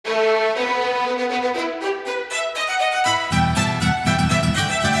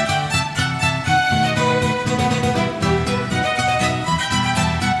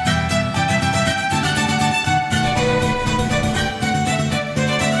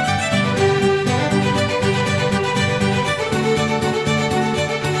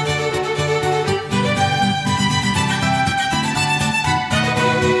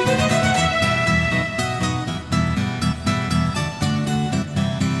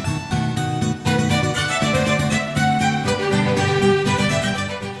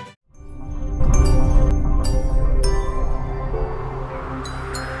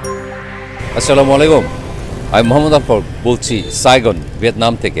আসসালামু আলাইকুম। আমি মোহাম্মদ al-farook বলছি সাইগন,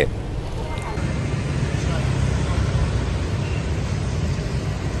 ভিয়েতনাম থেকে।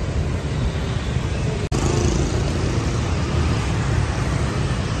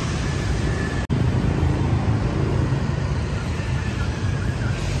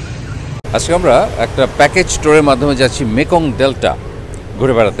 আজকে আমরা একটা প্যাকেজ ট্যুরের মাধ্যমে যাচ্ছি মেকং ডেল্টা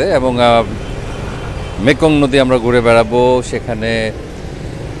ঘুরে বেড়াতে, এবং মেকং নদী আমরা ঘুরে বেড়াবো, সেখানে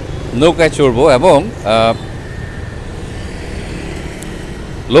নৌকায় চড়বো এবং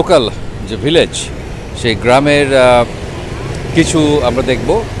লোকাল যে ভিলেজ, সেই গ্রামের কিছু আমরা দেখব।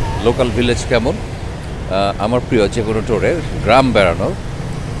 লোকাল ভিলেজ কেমন, আমার প্রিয় যে কোনো ট্যুরের গ্রাম বেড়ানোর।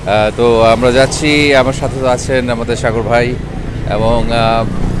 তো আমরা যাচ্ছি, আমার সাথে তো আছেন আমাদের সাগর ভাই, এবং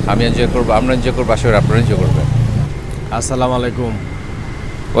আমি এনজয় করবো, আমরা এনজয় করবো, আশা করি আপনারা এনজয় করবেন। আসসালামু আলাইকুম।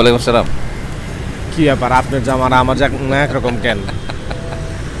 ওয়ালাইকুম আসসালাম। কি ব্যাপার, আপনার জামার আমার একরকম কেন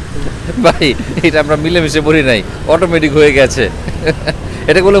ভাই? এটা আমরা মিলেমিশে পড়ি নাই, অটোমেটিক হয়ে গেছে।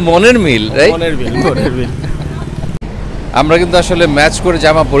 এটা বলে মনের মিল, মনের মিল। আমরা কিন্তু আসলে ম্যাচ করে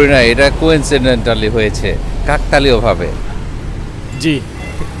জামা পরি নাই, এটা কোইন্সিডেন্টালি হয়েছে, কাকতালীয়ভাবে। জি,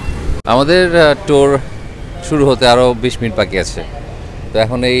 আমাদের ট্যুর শুরু হতে আরও 20 মিনিট বাকি আছে। তো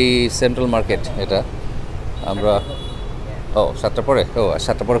এখন এই সেন্ট্রাল মার্কেট, এটা আমরা 7টার পরে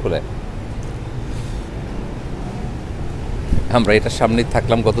 7টার পরে খুলে আমরা এটার সামনেই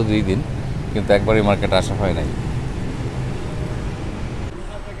থাকলাম গত 2 দিন, কিন্তু একবারই মার্কেটে আসা হয় নাই।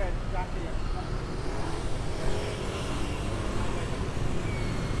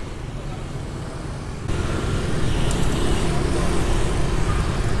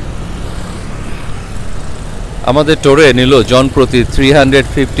 আমাদের ট্যুরে নিল জন প্রতি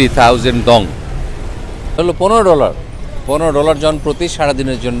 350,000 দং, হলো $15 জন প্রতি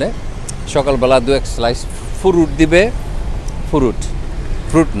সারাদিনের জন্যে। সকালবেলা 2-1 স্লাইস ফ্রুট দিবে, ফ্রুট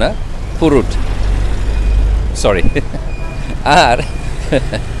সরি,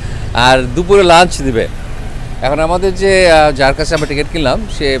 আর দুপুরে লাঞ্চ দিবে। এখন আমাদের যে যার কাছে আমরা টিকিট কিনলাম,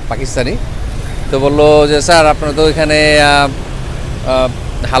 সে পাকিস্তানি। তো বললো যে স্যার, আপনারা তো এখানে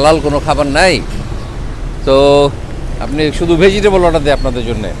হালাল কোনো খাবার নাই, তো আপনি শুধু ভেজিটেবল অর্ডার দেয় আপনাদের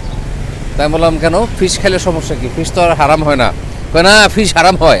জন্যে। তাই বললাম, কেন, ফিশ খাইলে সমস্যা কি? ফিশ তো আর হারাম হয় না। কয় না, ফিশ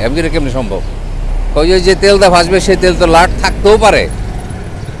হারাম হয়। আমি কি কেমনি সম্ভব? কই যে তেলটা ভাজবে, সেই তেল তো লাট থাকতেও পারে।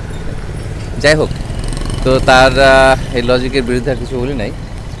 যাই হোক, তো তার এই লজিকের বিরুদ্ধে আর কিছু বলি নাই,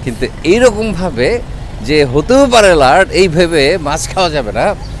 কিন্তু এইরকমভাবে যে হতেও পারে লাট, এই ভেবে মাছ খাওয়া যাবে না,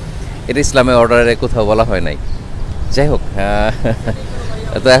 এটা ইসলামের অর্ডারে কোথাও বলা হয় নাই। যাই হোক,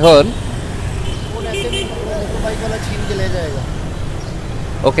 তো এখন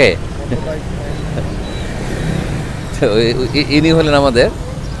ওকে, ইনি হলেন আমাদের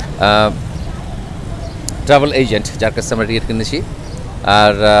ট্রাভেল এজেন্ট, যার কাছে আমরা টিকিট কিনেছি।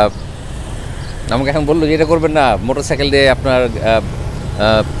 আর আমাকে এখন বললো যে এটা করবেন না, মোটরসাইকেল দিয়ে আপনার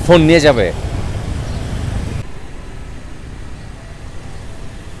ফোন নিয়ে যাবে।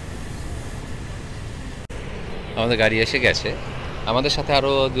 আমাদের গাড়ি এসে গেছে, আমাদের সাথে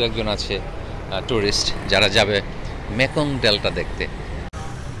আরও 2-1 জন আছে ট্যুরিস্ট, যারা যাবে মেকং ডেল্টা দেখতে।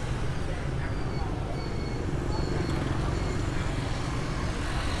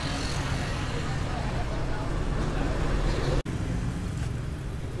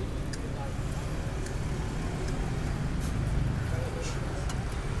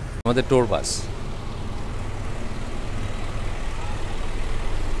 আমাদের ট্যুর বাস।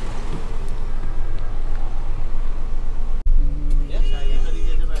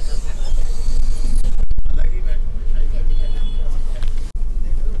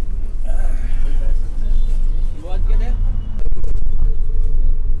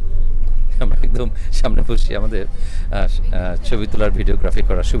 আমরা একদম সামনে বসি আমাদের ছবি তোলার, ভিডিওগ্রাফি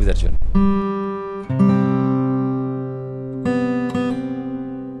করার সুবিধার জন্য।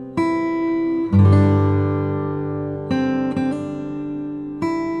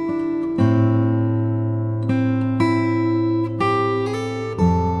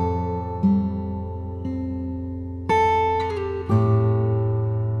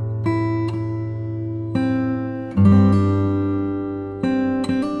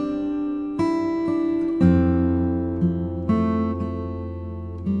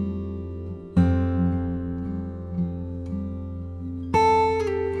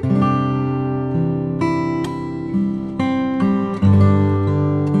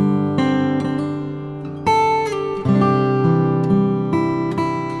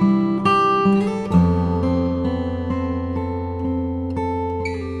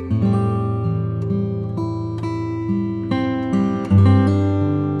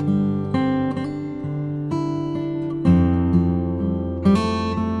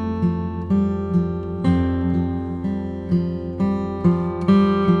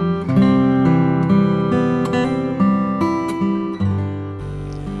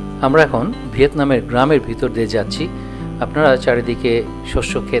 আমরা এখন ভিয়েতনামের গ্রামের ভিতর দিয়ে যাচ্ছি। আপনারা চারিদিকে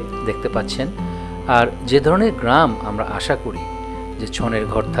শস্য ক্ষেত দেখতে পাচ্ছেন। আর যে ধরনের গ্রাম আমরা আশা করি যে ছনের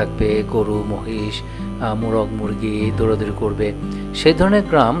ঘর থাকবে, গরু মহিষ মোরগ মুরগি দৌড়াদৌড়ি করবে, সেই ধরনের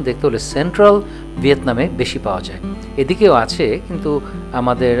গ্রাম দেখতে হলে সেন্ট্রাল ভিয়েতনামে বেশি পাওয়া যায়। এদিকেও আছে, কিন্তু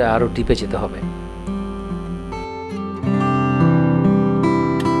আমাদের আরও ডিপে যেতে হবে।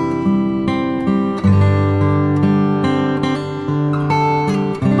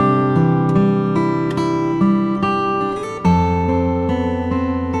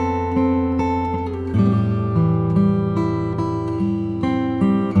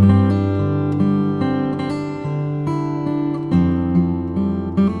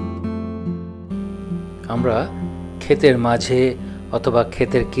 আমরা ক্ষেতের মাঝে অথবা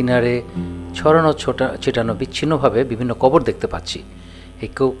ক্ষেতের কিনারে ছড়ানো ছিটানো বিচ্ছিন্নভাবে বিভিন্ন কবর দেখতে পাচ্ছি। এই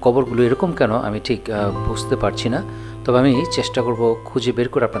কবরগুলো এরকম কেন আমি ঠিক বুঝতে পারছি না, তবে আমি চেষ্টা করব খুঁজে বের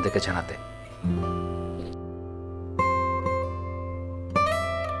করে আপনাদেরকে জানাতে।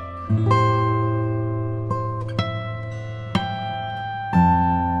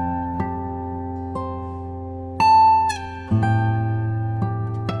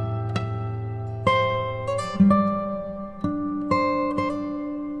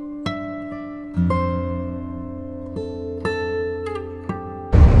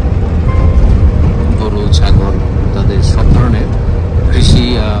 ছাগল, তাদের সব ধরনের কৃষি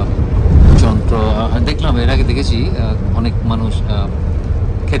যন্ত্র দেখলাম। এর আগে দেখেছি অনেক মানুষ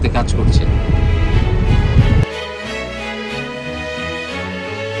খেতে কাজ করছে।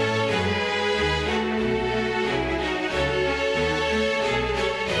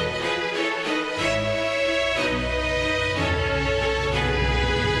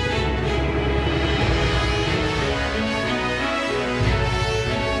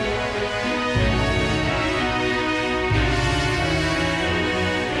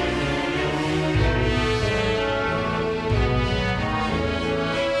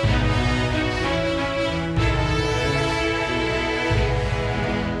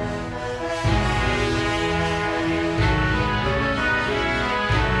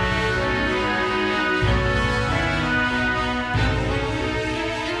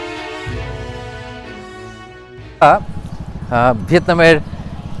 ভিয়েতনামের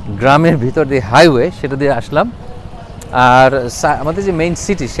গ্রামের ভিতর দিয়ে হাইওয়ে, সেটা দিয়ে আসলাম। আর আমাদের যে মেইন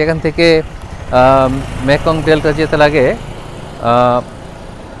সিটি, সেখান থেকে মেকং ডেল্টা যেতে লাগে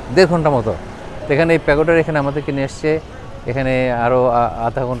 1.5 ঘন্টা মতো। এখানে এই প্যাগোডার এখানে আমাদেরকে নিয়ে এসছে। এখানে আরও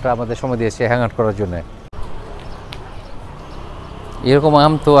আধা ঘন্টা আমাদের সময় দিয়েছে হ্যাং আউট করার জন্য। এরকম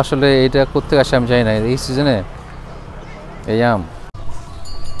আম তো আসলে এটা করতে আসে আমি জানি না এই সিজনে এই আম।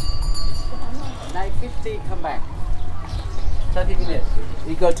 9:50, come back. 30 minutes.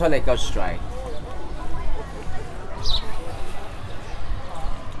 You go toilet, go straight.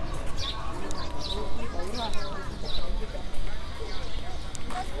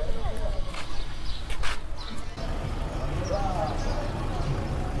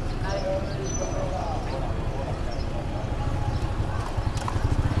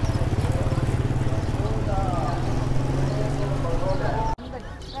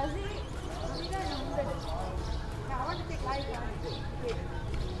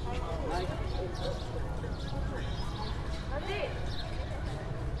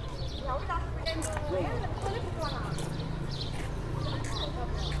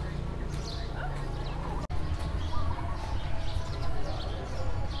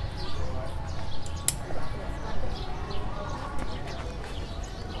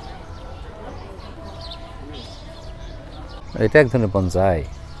 এটা এক ধরনের বনসাই,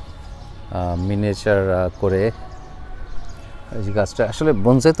 মিনিয়েচার করে এই গাছটা। আসলে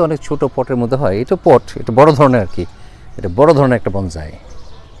বনসাই তো অনেক ছোট পটের মধ্যে হয়, এটা পট, এটা বড় ধরনের আর কি। এটা বড় ধরনের একটা বনসাই।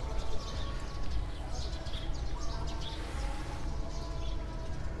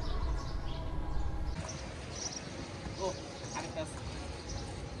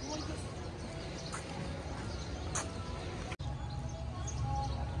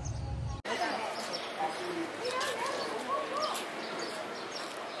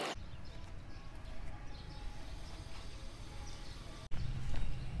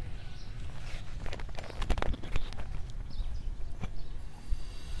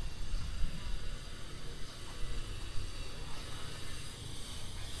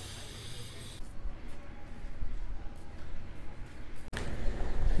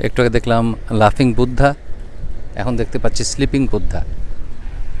 একটু আগে দেখলাম লাফিং বুদ্ধা, এখন দেখতে পাচ্ছি স্লিপিং বুদ্ধা।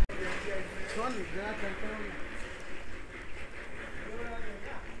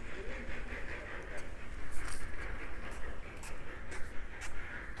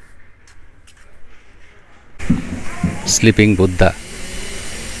 স্লিপিং বুদ্ধা।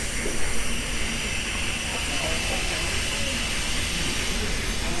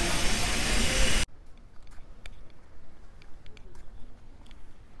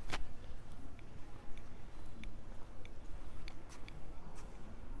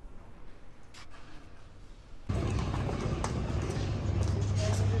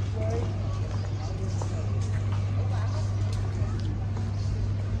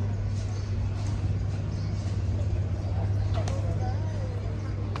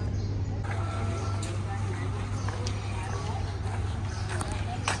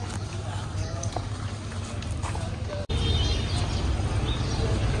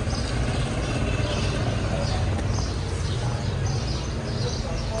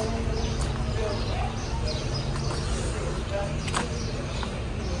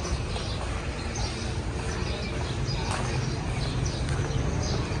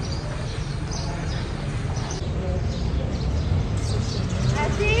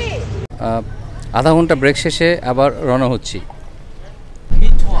 আধা ঘন্টা ব্রেক শেষে আবার রওনা হচ্ছি।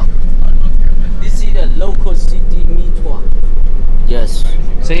 Mitwa. This is the local city, Mitwa. Yes.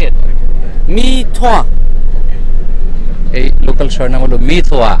 Say it. Mitwa. এই লোকাল শহরের নাম হলো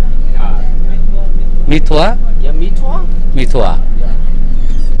মিথোয়া। মিথোয়া Yeah, Mitwa? মিথোয়া।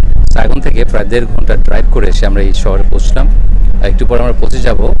 সাইগন থেকে প্রায় 1.5 ঘন্টা ড্রাইভ করে এসে আমরা এই শহরে পৌঁছলাম। আর একটু পর আমরা পৌঁছে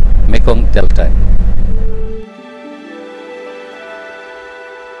যাব মেকং ডেল্টায়।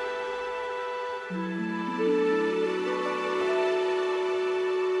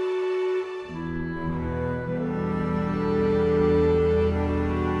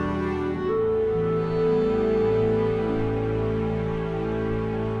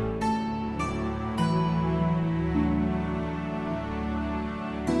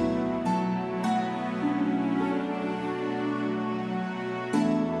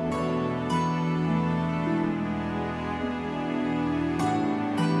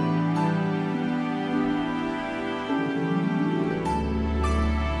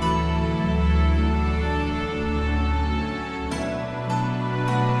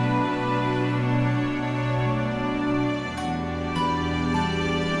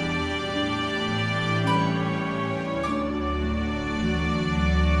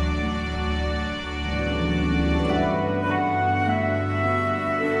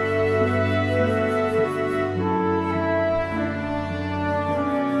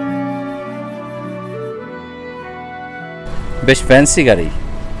 বেশ ফ্যান্সি গাড়ি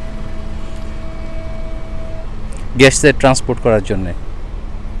গেস্টদের ট্রান্সপোর্ট করার জন্য।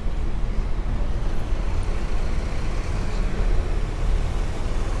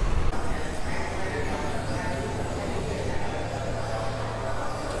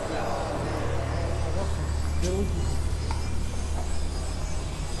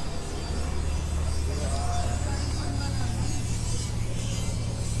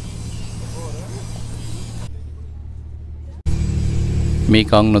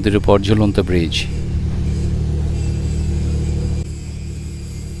 মেকং নদীর উপর ঝুলন্ত ব্রিজ।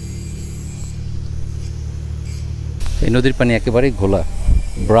 এই নদীর পানি একেবারেই ঘোলা,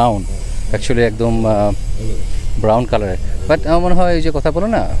 ব্রাউন, অ্যাকচুয়ালি একদম ব্রাউন কালারের। বাট আমার মনে হয় এই যে কথা বলো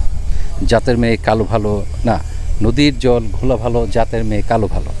না, জাতের মেয়ে কালো ভালো না, নদীর জল ঘোলা ভালো, জাতের মেয়ে কালো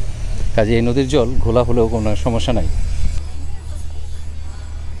ভালো। কাজে এই নদীর জল ঘোলা হলেও কোনো সমস্যা নাই।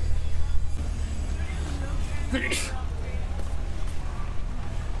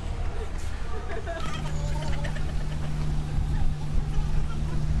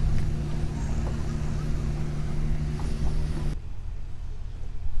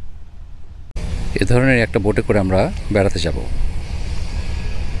 এ ধরনের একটা বোটে করে আমরা বেড়াতে যাব।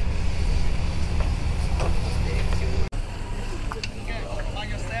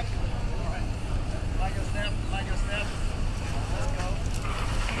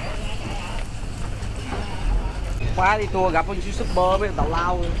 Khóa đi tour gặp con YouTuber với tào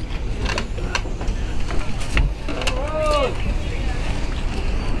lao rồi.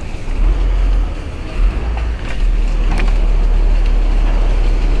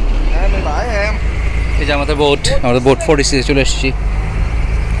 এই যে আমাদের বোট 46 চলে এসেছি।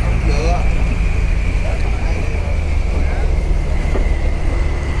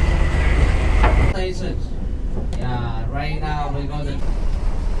 Yeah, right now we're going to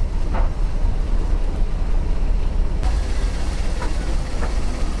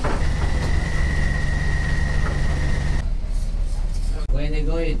where they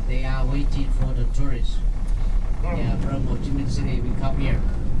going, they are waiting for the tourists. Yeah, from Ho Chi Minh City, we come here.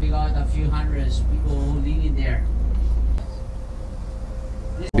 We got a few hundreds people living there.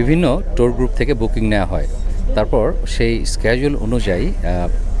 বিভিন্ন tour group থেকে booking নেওয়া হয়, তারপর সেই schedule অনুযায়ী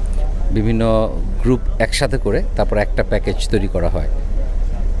বিভিন্ন group একসাথে করে তারপর একটা প্যাকেজ তৈরি করা হয়।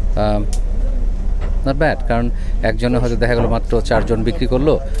 নট ব্যাড, কারণ একজনে হয়তো দেখা গেল মাত্র 4 জন বিক্রি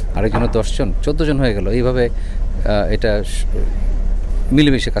করলো, আরেকজনে 10 জন, 14 জন হয়ে গেল। এইভাবে এটা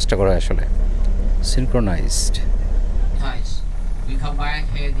মিলেমিশে কাজটা করা হয় আসলে, সিনক্রোনাইজড।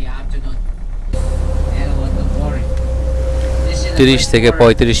 30 থেকে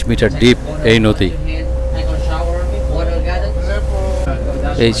 35 মিটার ডিপ এই নদী।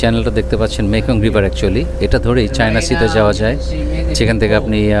 এই চ্যানেলটা দেখতে পাচ্ছেন মেকং রিভার, অ্যাকচুয়ালি এটা ধরেই চায়না সিতে যাওয়া যায়, সেখান থেকে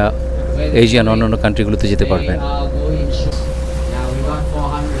আপনি এশিয়ান অন্যান্য কান্ট্রিগুলোতে যেতে পারবেন।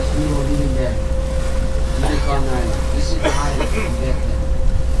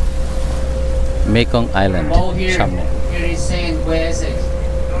 মেকং আইল্যান্ড সামনে।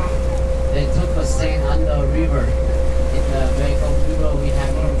 They took a sand on the river. In the Mekong River, we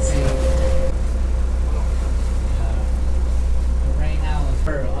have sand. Right now,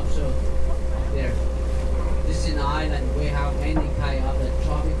 also up there. This is an island. We have many kind of the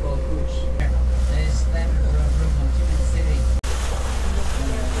tropical fruits.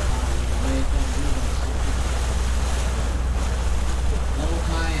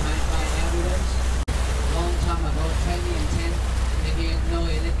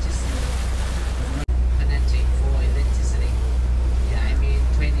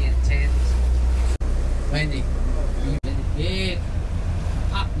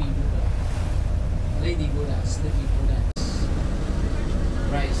 Sleepy Buddha,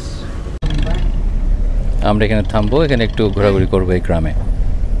 rice. আমরা এখানে থামবো, এখানে একটু ঘোরাঘুরি করবো এই গ্রামে।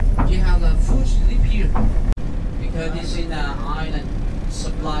 You have a food sleep here because it's in an island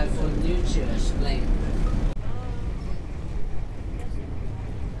supply for nutrients plant.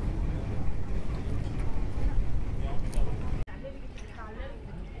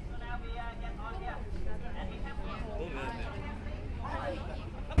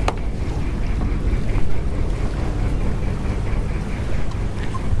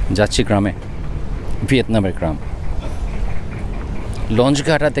 যাচ্ছি গ্রামে, ভিয়েতনামের গ্রাম।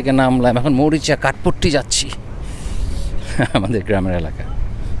 লঞ্চঘাটা থেকে নামলাম, এখন মরিচা কাঠপট্টি যাচ্ছি, আমাদের গ্রামের এলাকা।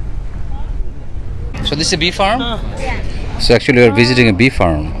 So this is a bee farm? So actually we are visiting a bee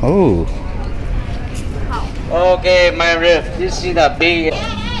farm. Oh. Okay, my ref, this is the bee.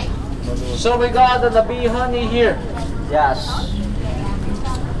 So we got the bee honey here. Yes.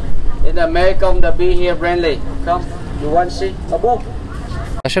 In the Mekong, the bee here friendly. Come, you want to see? Abu.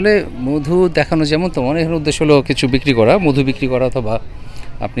 আসলে মধু দেখানো যেমন তেমন, এখানে উদ্দেশ্য হলো কিছু বিক্রি করা, মধু বিক্রি করা অথবা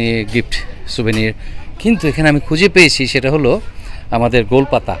আপনি গিফট সুভেনির। কিন্তু এখানে আমি খুঁজে পেয়েছি সেটা হলো আমাদের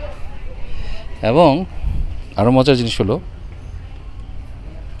গোলপাতা, এবং আরও মজার জিনিস হলো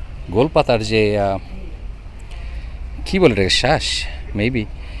গোলপাতার যে কী বলে এটাকে, শ্বাস মেবি,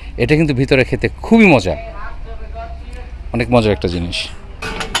 এটা কিন্তু ভিতরে খেতে খুবই মজা, অনেক মজার একটা জিনিস।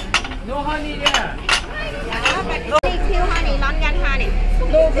 No honey there. honey, non gan honey.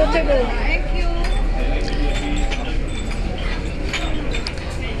 No vegetable. Thank you.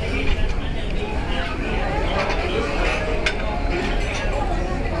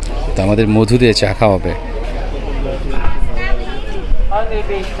 তো আমাদের মধু দিয়ে চা খাওয়াবে। Honey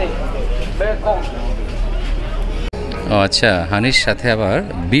bee stick. Mekong. ও আচ্ছা, হানির সাথে আবার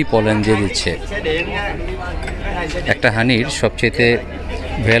বি পলেন দিয়ে দিচ্ছে। একটা হানির সবচেয়ে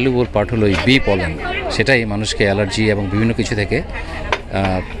ভ্যালুয়েবল পার্ট হলো এই বি পলেন, সেটাই মানুষকে অ্যালার্জি এবং বিভিন্ন কিছু থেকে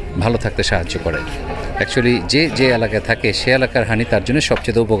ভালো থাকতে সাহায্য করে। অ্যাকচুয়ালি যে যে এলাকায় থাকে সে এলাকার হানি তার জন্য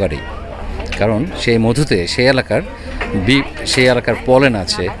সবচেয়ে উপকারী, কারণ সেই মধুতে সেই এলাকার পলেন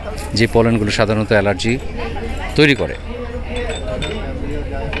আছে, যে পলেনগুলো সাধারণত অ্যালার্জি তৈরি করে।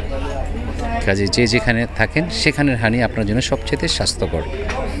 কাজে যে যেখানে থাকেন সেখানের হানি আপনার জন্য সবচেয়ে স্বাস্থ্যকর।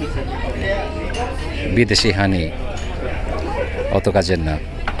 বিদেশি হানি অত কাজের না।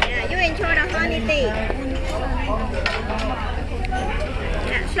 You enjoy the honey tea.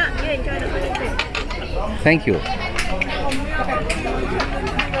 Yeah, sure. You enjoy the honey tea. Thank you.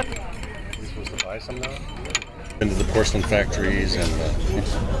 Into the porcelain factories and what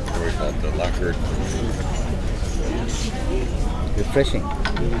do we call it, the lacquered. Refreshing.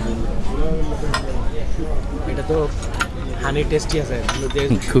 এটা তো হানি টেস্টি আছে,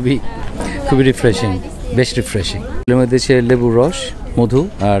 খুবই খুবই রিফ্রেশিং, বেশ রিফ্রেশিং। এর মধ্যে দিয়েছে লেবুর রস, মধু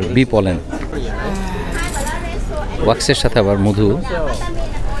আর বি পলেন। ওয়াক্সের সাথে আবার মধু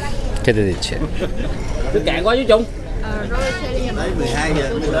খেতে দিচ্ছে। Tôi cạn quá chứ Trung.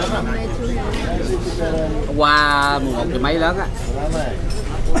 Qua 11 giờ mấy lớn á.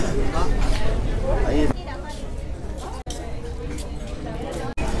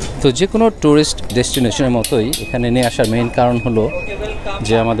 তো যে কোনো ট্যুরিস্ট ডেস্টিনেশনের মতোই এখানে নিয়ে আসার মেইন কারণ হলো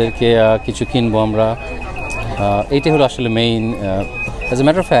যে আমাদেরকে কিছু কিনবো আমরা, এইটাই হলো আসলে main. As a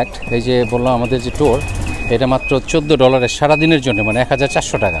matter of fact, এই যে বললাম আমাদের যে ট্যুর, এটা মাত্র $14 সারাদিনের জন্য, মানে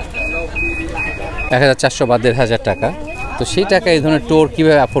 1400 টাকা, 1400 বা 1500 টাকা। তো সেই টাকা এই ধরনের ট্যুর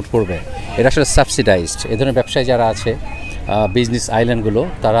কীভাবে অ্যাফোর্ড করবে? এটা আসলে সাবসিডাইজড। এই ধরনের ব্যবসায়ী যারা আছে, বিজনেস আইল্যান্ডগুলো,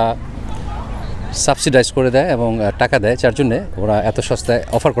 তারা সাবসিডাইজ করে দেয় এবং টাকা দেয়, যার জন্যে ওরা এত সস্তায়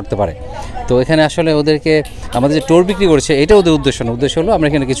অফার করতে পারে। তো এখানে আসলে ওদেরকে আমাদের যে ট্যুর বিক্রি করেছে, এটা ওদের উদ্দেশ্য না, উদ্দেশ্য হলো আমরা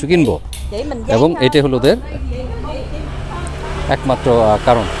এখানে কিছু কিনবো, এবং এটাই হলো ওদের একমাত্র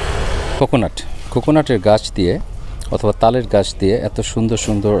কারণ। কোকোনাটের গাছ দিয়ে অথবা তালের গাছ দিয়ে এত সুন্দর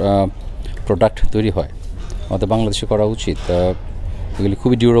সুন্দর প্রোডাক্ট তৈরি হয়, আমাদের বাংলাদেশে করা উচিত। এগুলি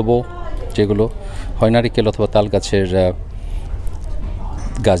খুবই ডিউরেবল, যেগুলো হয় নারিকেল অথবা তাল গাছের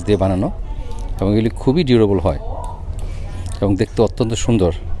গাছ দিয়ে বানানো, এবং এগুলি খুবই ডিউরেবল হয় এবং দেখতে অত্যন্ত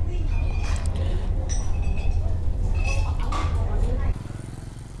সুন্দর।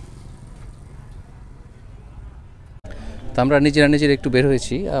 তো আমরা নিজেরা একটু বের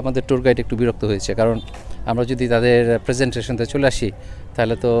হয়েছি, আমাদের ট্যুর গাইড একটু বিরক্ত হয়েছে, কারণ আমরা যদি তাদের প্রেজেন্টেশনতে চলে আসি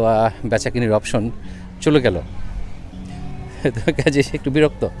তাহলে তো বেচাকিনির অপশন চলে গেল, তো কাজে একটু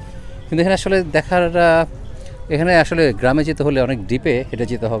বিরক্ত। কিন্তু এখানে আসলে এখানে আসলে গ্রামে যেতে হলে অনেক ডিপে হেঁটে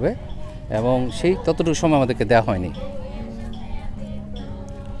যেতে হবে, এবং সেই ততটুকু সময় আমাদেরকে দেওয়া হয়নি।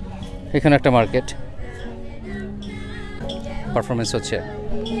 এখানে একটা মার্কেট পারফরমেন্স হচ্ছে।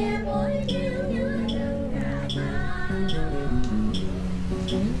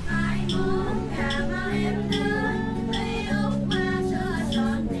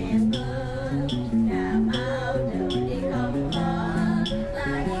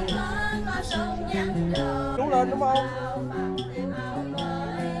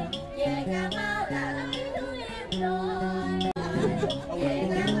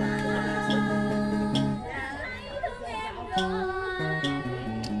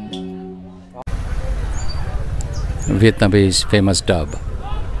 Vietnamese famous dub.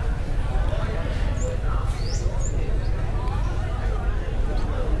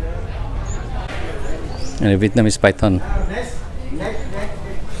 And a Vietnamese python.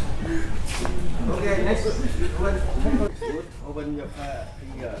 Okay, next. Open your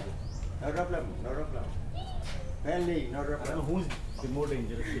finger. No problem. No problem. Friendly. No problem. Who's the more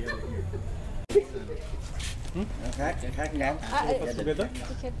dangerous here? Khác nhau. Together.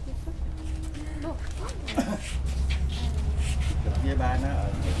 Với ba nó ở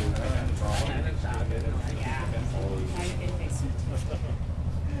đường nó có.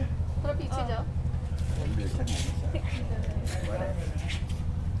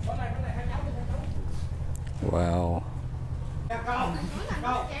 Wow.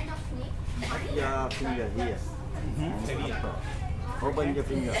 Your finger here. Open your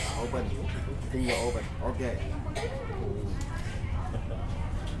finger. Open. Finger open. Okay.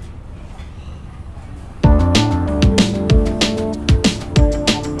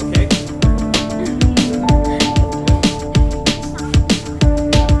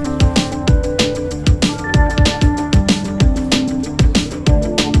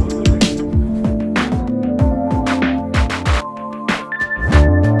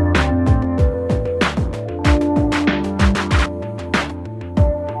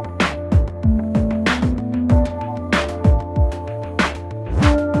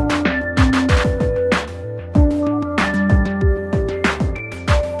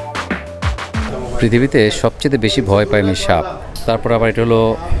 পৃথিবীতে সবচেয়ে বেশি ভয় পাই আমি সাপ, তারপর আবার এটা হলো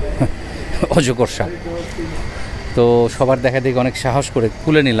অজগর সাপ। তো সবার দেখা দেখি অনেক সাহস করে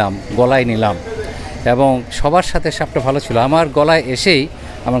তুলে নিলাম, গলায় নিলাম, এবং সবার সাথে সাপটা ভালো ছিল। আমার গলায় এসেই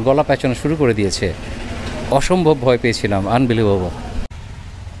আমার গলা পেঁচানো শুরু করে দিয়েছে। অসম্ভব ভয় পেয়েছিলাম, আনবিলিভেবল।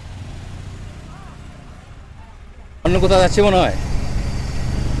 অন্য কোথাও যাচ্ছি মনে হয়।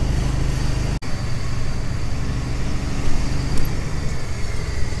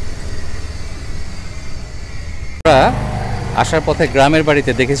 আসার পথে গ্রামের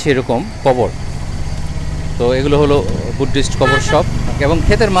বাড়িতে দেখেছি এরকম কবর। তো এগুলো হলো বুদ্ধিস্ট কবর সব, এবং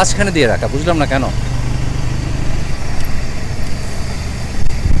ক্ষেতের মাঝখানে দিয়ে রাখা, বুঝলাম না কেন।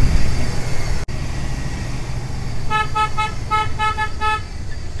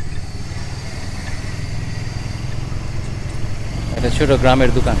 এটা ছোট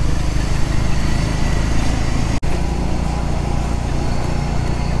গ্রামের দোকান।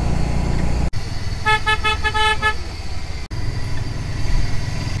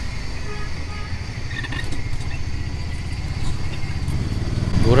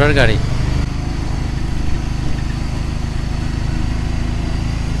 ঘোড়ার গাড়ি।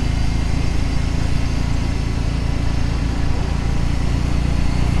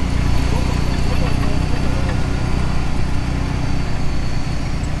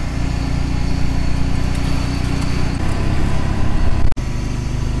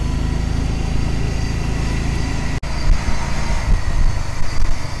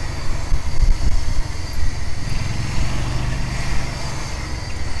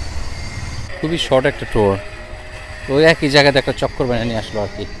 খুবই শর্ট একটা ট্যুর, ওই একই জায়গাতে একটা চক্কর বানিয়ে নিয়ে আসলো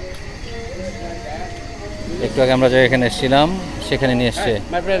আর কি। একটু আগে আমরা যেখানে এসেছিলাম সেখানে নিয়ে এসছে।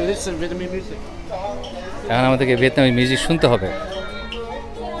 এখন আমাদেরকে ভিয়েতনামি মিউজিক শুনতে হবে।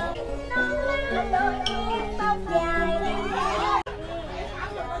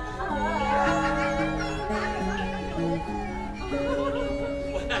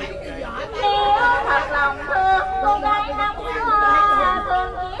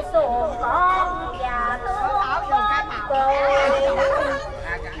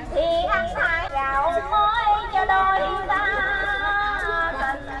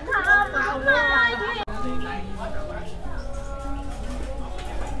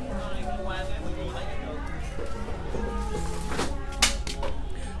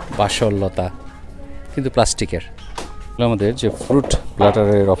 বাসললতা, কিন্তু প্লাস্টিকের। আমাদের যে ফ্রুট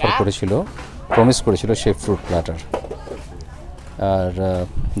প্ল্যাটারের অফার করেছিল, প্রমিস করেছিল, সেই ফ্রুট প্ল্যাটার। আর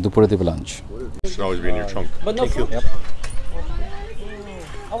দুপুরে দেবে lunch. Should always be in your trunk. But no fruit. Yep.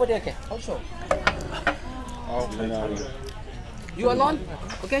 Over there, okay. Also. You alone?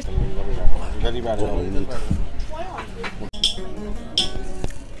 Okay.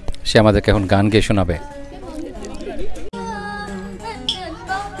 সে আমাদেরকে এখন গান গেয়ে শোনাবে।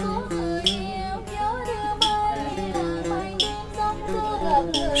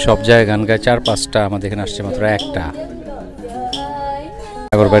 সব জায়গায় গান গায় 4-5টা, আমাদের এখানে আসছে মাত্র একটা।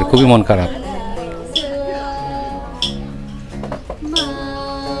 আগর বাইরে খুবই মন খারাপ।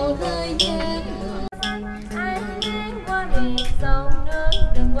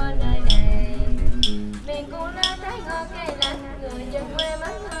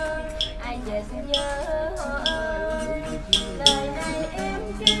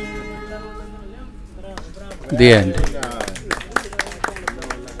 The end.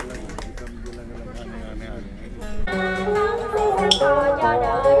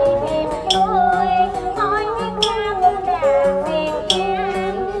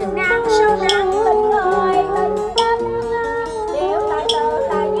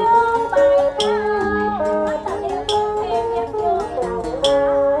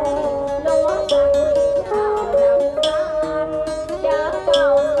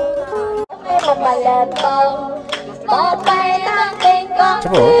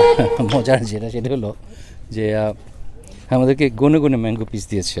 মজার যেটা সেটা হলো যে আমাদেরকে গুনে গুনে ম্যাঙ্গো পিস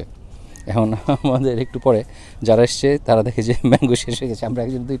দিয়েছে। এখন আমাদের একটু পরে যারা এসছে তারা দেখে যে ম্যাঙ্গো শেষ হয়ে গেছে, আমরা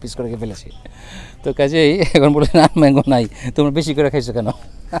একজন 2 পিস করে খেয়ে ফেলেছি। তো কাজেই এখন বলে না ম্যাঙ্গো নাই, তোমরা বেশি করে খাইছো কেন?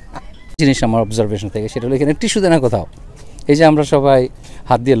 জিনিস আমার অবজারভেশন থেকে সেটা হলো এখানে টিস্যু দেয় না কোথাও। এই যে আমরা সবাই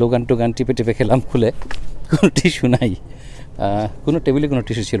হাত দিয়ে লোগান টোগান টিপে টিপে খেলাম, খুলে কোনো টিস্যু নাই, কোনো টেবিলে কোনো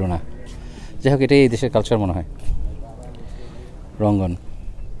টিস্যু ছিল না। যাই হোক, এটাই এই দেশের কালচার মনে হয়। রঙ্গন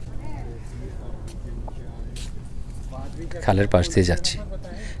খালের পাশ দিয়ে যাচ্ছি,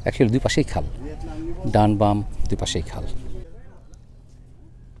 অ্যাকচুয়ালি 2 পাশেই খাল, ডান বাম 2 পাশেই খাল।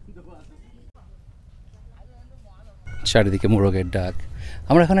 চারিদিকে মোরগের ডাক।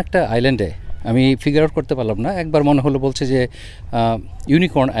 আমরা এখন একটা আইল্যান্ডে, আমি ফিগার আউট করতে পারলাম না, একবার মনে হলো বলছে যে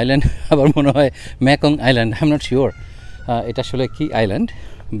ইউনিকর্ন আইল্যান্ড, আবার মনে হয় Mekong island, I am not sure এটা আসলে কি আইল্যান্ড,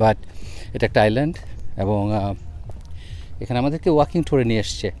 বাট এটা একটা আইল্যান্ড। এবং এখানে আমাদেরকে ওয়াকিং ট্যুরে নিয়ে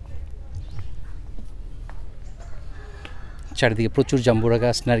এসছে। চারিদিকে প্রচুর জাম্বুরা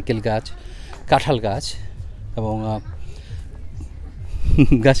গাছ, নারকেল গাছ, কাঁঠাল গাছ, এবং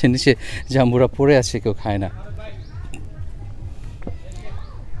গাছের নিচে জাম্বুরা পড়ে আছে, কেউ খায় না।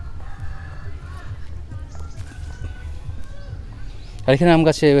 আর এখানে আম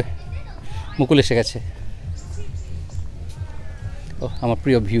গাছে মুকুল এসে গেছে। ও আমার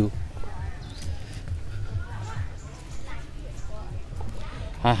প্রিয় ভিউ।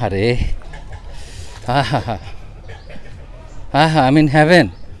 আহারে, আহা, I mean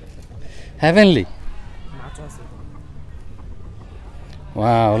heavenly.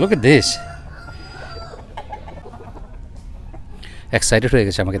 Wow, look at this. Excited হয়ে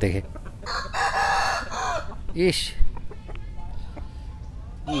গেছে আমাকে দেখে। ইস,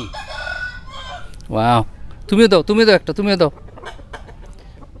 ওয়াও, তুমিও দাও একটা, তুমিও দাও।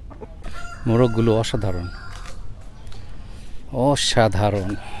 মোরগগুলো অসাধারণ,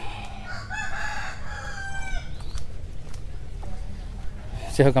 অসাধারণ।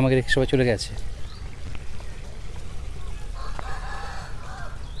 যাই হোক, আমাকে রেখে সবাই চলে গেছে।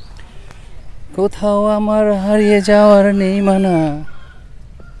 কোথাও আমার হারিয়ে যাওয়ার নেই মানা।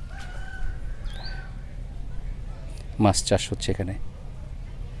 মাছ চাষ হচ্ছে এখানে।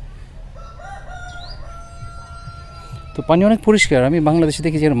 তো পানি অনেক পরিষ্কার। আমি বাংলাদেশে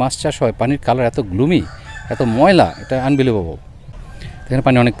দেখি যে মাছ চাষ হয়, পানির কালার এত গ্লুমি, এত ময়লা, এটা আনবিলিভেবল। এখানে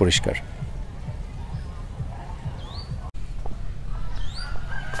পানি অনেক পরিষ্কার।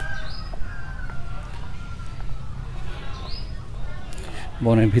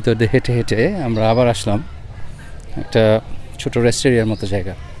 বনের ভিতর দিয়ে হেঁটে হেঁটে আমরা আবার আসলাম একটা ছোট রেস্ট এরিয়ার মতো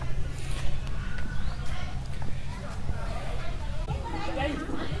জায়গা।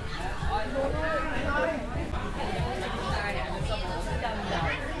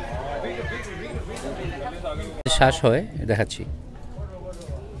 শ্বাস হয় দেখাচ্ছি,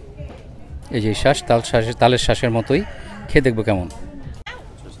 এই যে শ্বাস, তালের শ্বাসের মতোই। খেয়ে দেখবো কেমন।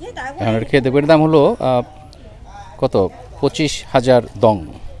 এখন খেয়ে দেখবো। এর দাম হলো কত, 25,000 দং।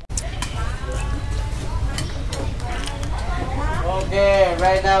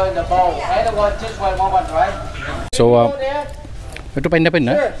 সো একটু পাইন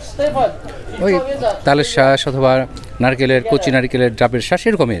না ওই তালের শ্বাস অথবা নারকেলের, কচি নারকেলের ডাবের শ্বাস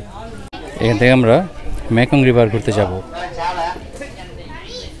এরকমের। এখান থেকে আমরা মেকং রিভার ঘুরতে যাব।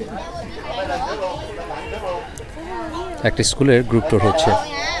 একটা স্কুলের গ্রুপ ট্যুর হচ্ছে।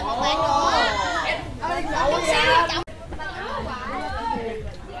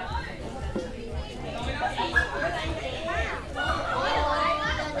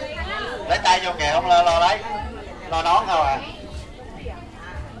 tay vô kèo không lo lấy lo nón thôi à.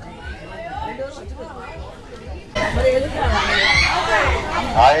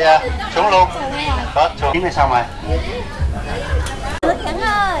 Rồi xuống luôn. Đó xuống này xong rồi.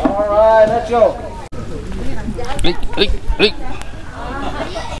 Alright, let's go. Click.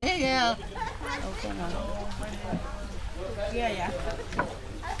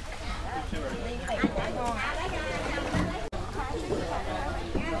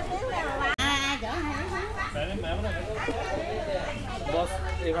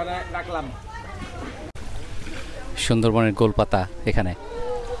 এখানে রাখলাম। সুন্দরবনের গোলপাতা এখানে।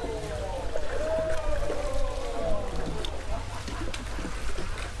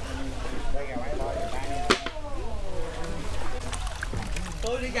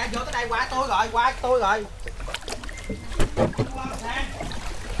 ra vô tới đây qua tôi rồi.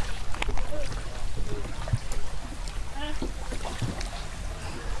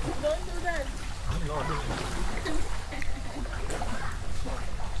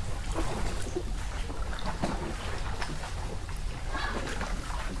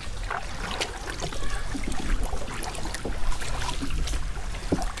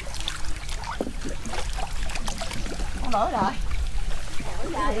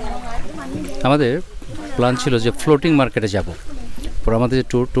 আমাদের প্ল্যান ছিল যে ফ্লোটিং মার্কেটে যাব, পরে আমাদের যে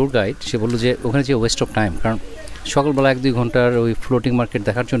ট্যুর গাইড সে বললো যে ওখানে যে ওয়েস্ট অফ টাইম, কারণ সকালবেলা 1-2 ঘন্টার ওই ফ্লোটিং মার্কেট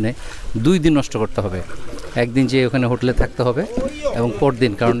দেখার জন্য 2 দিন নষ্ট করতে হবে। একদিন যে ওখানে হোটেলে থাকতে হবে এবং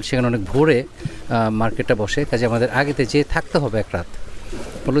পরদিন, কারণ সেখানে অনেক ভোরে মার্কেটটা বসে, কাজে আমাদের আগেতে যেয়ে থাকতে হবে 1 রাত।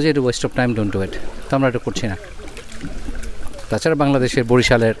 বললো যে এটা West of time, don't do it. তো আমরা এটা করছি না। তাছাড়া বাংলাদেশের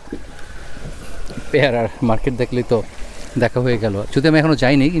বরিশালের পেয়ারার মার্কেট দেখলেই তো দেখা হয়ে গেল। যদি আমি এখনও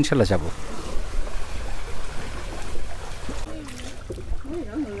যাইনি, ইনশাল্লাহ যাব।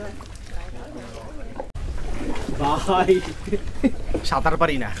 সাঁতার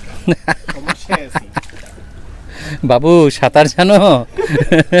পারি না, বাবু সাঁতার জানো?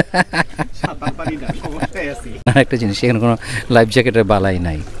 সাঁতার পারি না, সমস্যায় আছি। একটা জিনিস, এখানে কোনো লাইফ জ্যাকেটের বালাই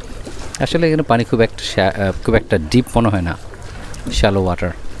নাই। আসলে এখানে পানি খুব একটা ডিপ মনে হয় না, শ্যালো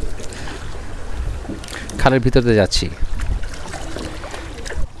ওয়াটার। খালের ভিতরে যাচ্ছি।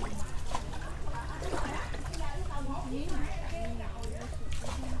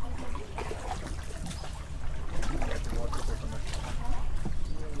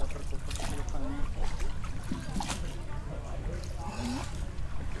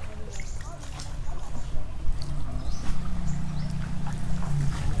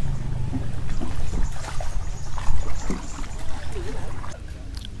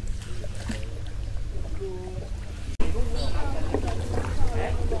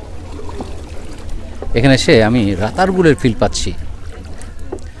 এখানে এসে আমি রাতারগুলের ফিল পাচ্ছি।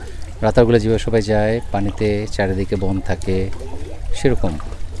 রাতারগুলে যেভাবে সবাই যায়, পানিতে চারিদিকে বন থাকে, সেরকম।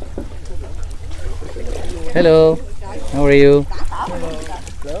 Hello, how are you?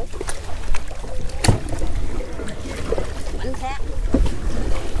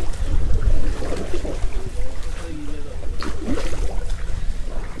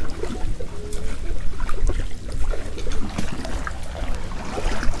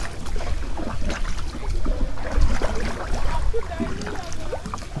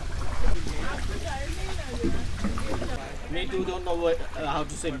 Me too don't know how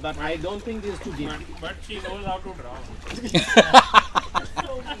to swim, but I don't think this is too deep. But she knows how to drown.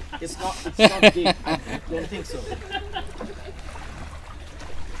 It's not deep. I don't think so.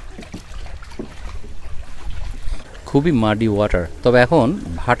 খুবই muddy water, তবে এখন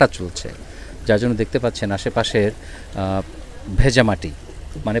ভাটা চলছে, যার জন্য দেখতে পাচ্ছেন আশেপাশের ভেজা মাটি,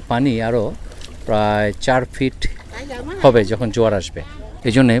 মানে পানি আরও প্রায় 4 ফিট হবে যখন জোয়ার আসবে।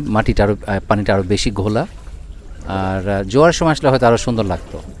 এই জন্যে পানিটা আরও বেশি ঘোলা, আর জোয়ারের সময় আসলে হয়তো আরও সুন্দর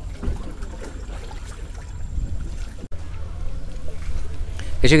লাগতো।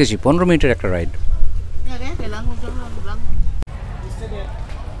 এসে গেছি, 15 মিনিটের একটা রাইড।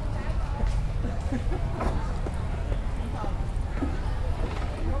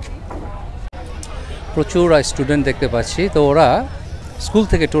 প্রচুর স্টুডেন্ট দেখতে পাচ্ছি, তো ওরা স্কুল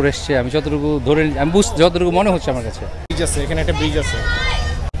থেকে ট্যুর এসছে। আমি যতটুকু যতটুকু মনে হচ্ছে আমার কাছে। ব্রিজ আছে, এখানে একটা ব্রিজ আছে।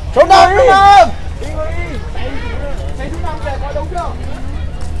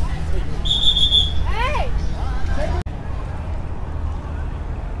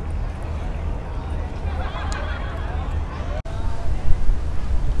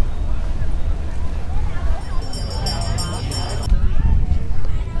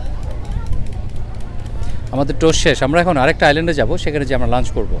 আমাদের টোর শেষ, আমরা এখন আরেকটা আইল্যান্ডে যাব, সেখানে যে আমরা লাঞ্চ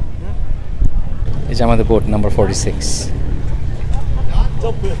করব। এই যে আমাদের বোট নাম্বার 46।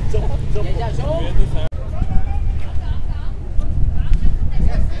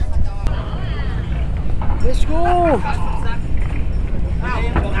 Let's go.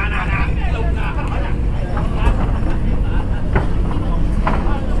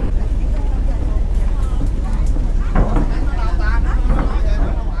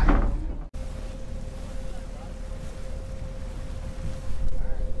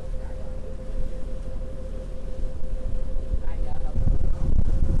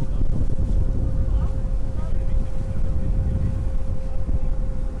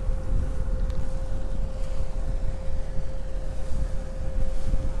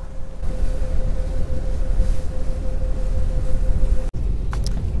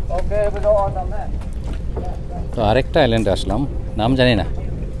 তো আরেকটা আইল্যান্ডে আসলাম, নাম জানি না।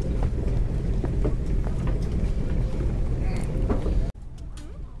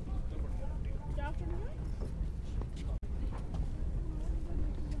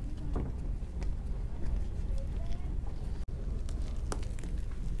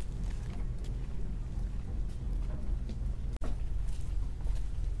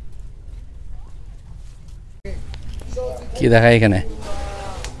 কি দেখায় এখানে?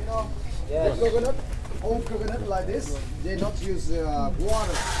 Coconut, old coconut like this. They not use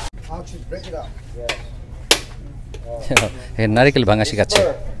water. How to break it up? এই নারকেল ভাঙা শিখাচ্ছে।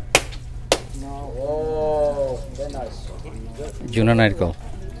 No. Oh, very nice. জুনা নারকেল।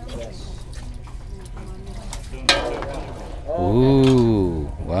 Ooh,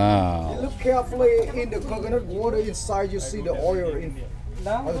 wow. Look carefully in the coconut water inside. You see the oil in.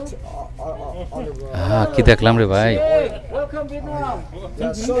 কি দেখলাম রে ভাই?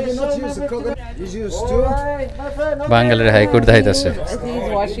 So you not use the coconut. You use stew. বাঙালির high court দেখাইতেছে। He's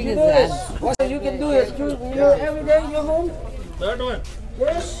washing his hands. You can do it every day. You're home. Third one.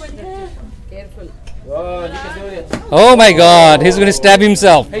 Yes. Careful. Oh, you can do it. Oh my God, he's going to stab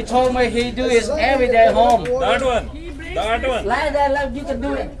himself. He told me he do it every day home. Third one. Like that, you can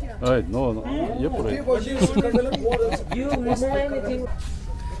do it. No. People use coconut water. You remove anything.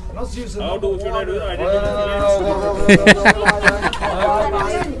 How should I do it? I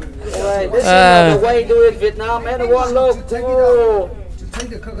This is the way do it Vietnam. Everyone look. To take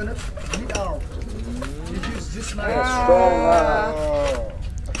the coconut meat out. You use this knife. Strong.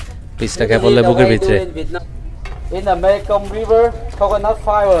 পিসটাকে বললে বুকের ভিতরে। In the Mekong River, coconut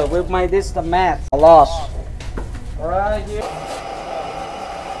fiber we made this the mat. A lot. Right here.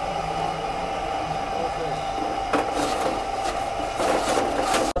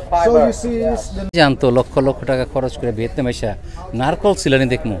 So you see জানতো লক্ষ লক্ষ টাকা খরচ করে Vietnam এসে নারকল সিলানি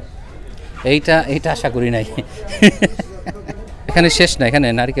দেখমু, এইটা আশা করি নাই। এখানে শেষ না, এখানে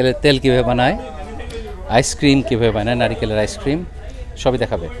নারকেলের তেল কীভাবে বানায়, আইসক্রিম কীভাবে বানায়, নারকেলের আইসক্রিম সবই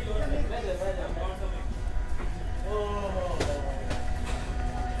দেখাবে।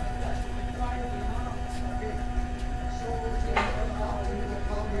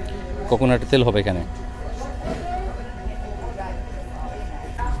 কোকোনাটের তেল হবে এখানে।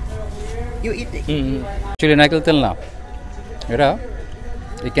 অ্যাকচুয়ালি নারকেল তেল না, এটা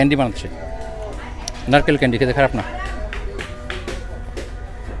এই ক্যান্ডি বানাচ্ছে, নারকেল ক্যান্ডি, খেতে খারাপ না।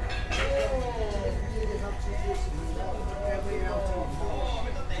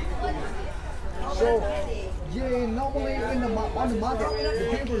 So, normally on the market, the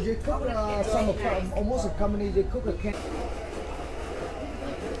people they cook some almost a company they cook a can.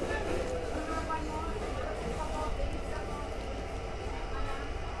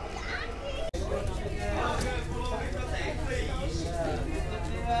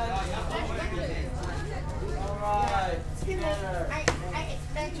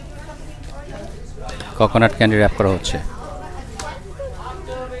 Coconut candy rap করা হচ্ছে।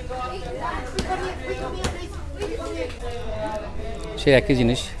 সে একই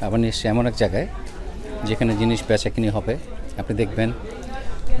জিনিস আবার নিশ্চয়ই এমন এক জায়গায় যেখানে জিনিস বেচা কিনি হবে, আপনি দেখবেন,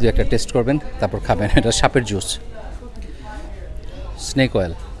 দু একটা টেস্ট করবেন, তারপর খাবেন। এটা সাপের জুস, স্নেক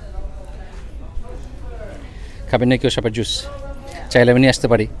অয়েল। খাবেন না কেউ সাপের জুস? চাইলে আমি নিয়ে আসতে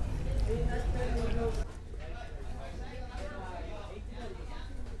পারি।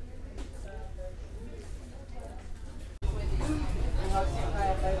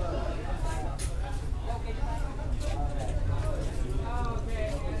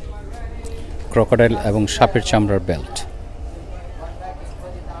 ক্রোকোডাইল এবং সাপের চামড়ার বেল্ট।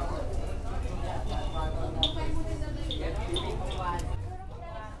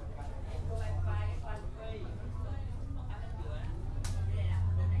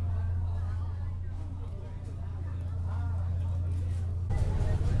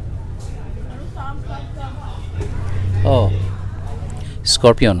 ও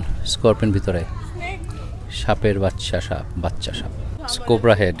স্করপিয়ন ভিতরে সাপের বাচ্চা সাপ,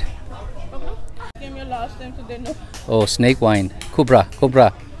 cobra head. Oh, snake wine, cobra.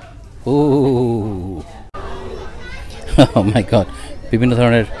 Ooh. Oh my God, বিভিন্ন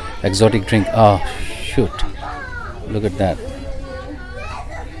ধরনের exotic drink. Oh shoot, look at that.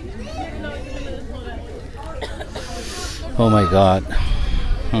 Oh my God.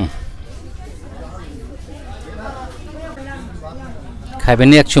 খাইবেন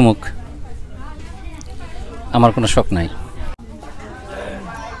নি এক চুমুক? আমার কোনো শখ নাই।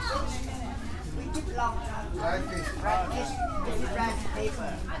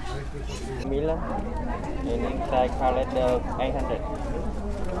 Milan and inside calendar 800.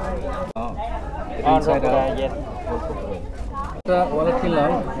 Inside yes. একটা ওয়ালেট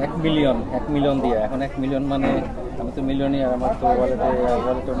কিনলাম 1 মিলিয়ন দিয়ে। এখন 1 মিলিয়ন মানে আমি তো মিলিয়নই, আর আমার তো ওয়ালেটে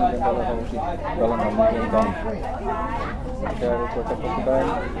 $1 মিলিয়ন হওয়া উচিত, ডলার না মিলিয়ন কম।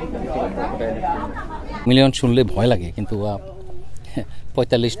 মিলিয়ন শুনলে ভয় লাগে, কিন্তু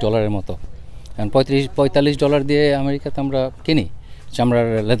 $45 মতো। কারণ $45 দিয়ে আমেরিকাতে আমরা কিনি চামড়ার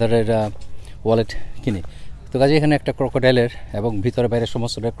লেদারের ওয়ালেট কিনি। তো কাজে এখানে একটা ক্রোকোডাইলের এবং ভিতরে বাইরে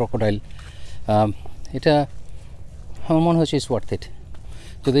সমস্তটা ক্রোকোডাইল। এটা আমার মনে হচ্ছে ইটস ওয়ার্থ ইট।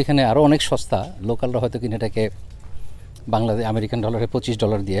 যদি এখানে আরও অনেক সস্তা, লোকালরা হয়তো কিনে এটাকে বাংলাদেশ আমেরিকান ডলারে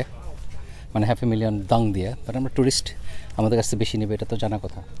 $25 দিয়ে, মানে $500,000 দাং দিয়ে, বাট আমরা ট্যুরিস্ট, আমাদের কাছে বেশি নেবে এটা তো জানা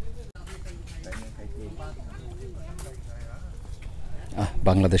কথা।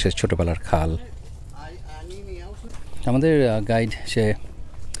 বাংলাদেশের ছোটোবেলার খাল। আমাদের গাইড সে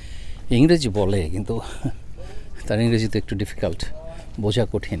ইংরেজি বলে, কিন্তু তার ইংরেজি তো একটু ডিফিকাল্ট, বোঝা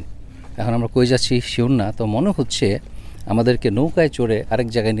কঠিন। এখন আমরা কই যাচ্ছি শিওর না, তো মনে হচ্ছে আমাদেরকে নৌকায় চড়ে আরেক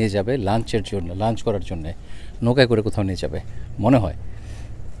জায়গায় নিয়ে যাবে লাঞ্চের জন্য, লাঞ্চ করার জন্য নৌকায় করে কোথাও নিয়ে যাবে মনে হয়।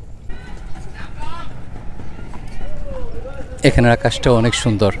 এখানের আকাশটাও অনেক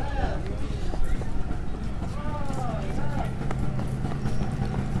সুন্দর।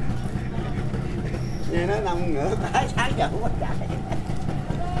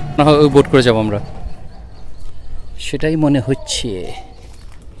 না হয় ওই বোট করে যাবো আমরা, সেটাই মনে হচ্ছে।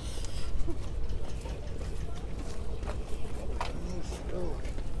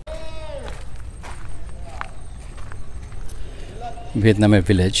 ভিয়েতনামের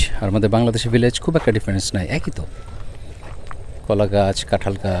ভিলেজ আর আমাদের বাংলাদেশের ভিলেজ খুব একটা ডিফারেন্স নাই, একই তো। কলা গাছ,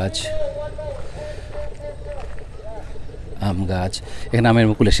 কাঁঠাল গাছ, আম গাছ। এখানে আমের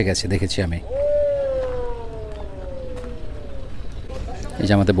মুকুল এসে গেছে, দেখেছি আমি। এই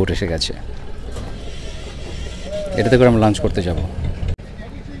যে আমাদের বোট এসে গেছে, এটাতে করে আমরা লাঞ্চ করতে যাব।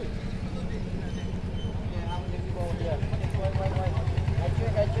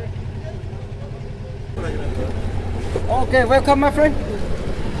 Okay, welcome my friend.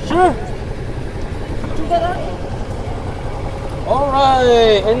 Sure. All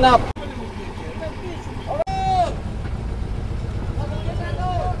right, enough.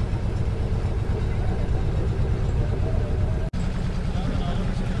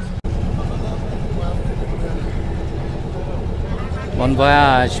 Bon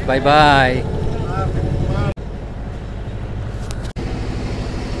voyage, bye bye.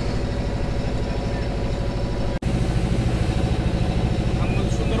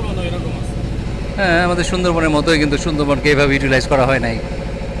 হ্যাঁ, আমাদের সুন্দরবনের মতোই, কিন্তু সুন্দরবনকে এইভাবে ইউটিলাইজ করা হয় নাই।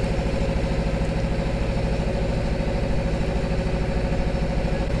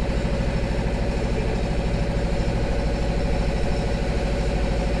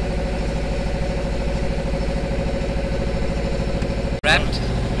 Wrapped?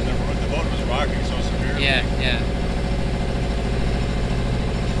 The boat was rocking so severely. Yeah, yeah.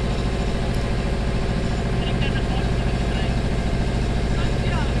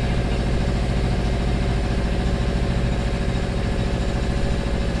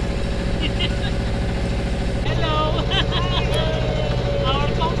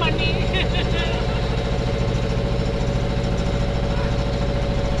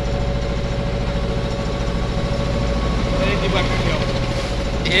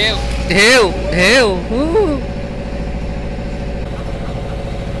 Heo, heo.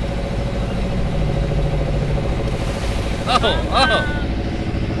 Oh.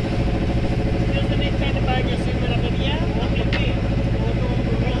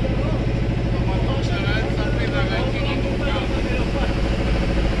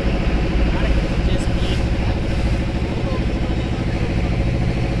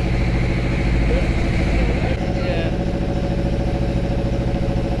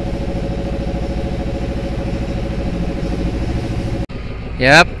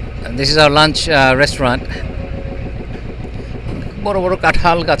 Yep, this is our lunch restaurant. বড় বড়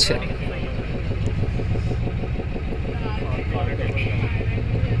কাঁঠাল গাছে।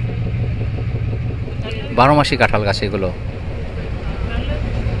 বারোমাসি কাঁঠাল গাছ এগুলো।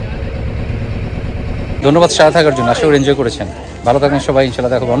 ধন্যবাদ সাথে থাকার জন্য, আশা করি এনজয় করেছেন। ভালো থাকেন সবাই,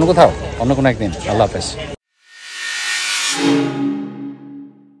 ইনশাআল্লাহ দেখা হবে অন্য কোথাও, অন্য কোনো একদিন। আল্লাহ হাফেজ।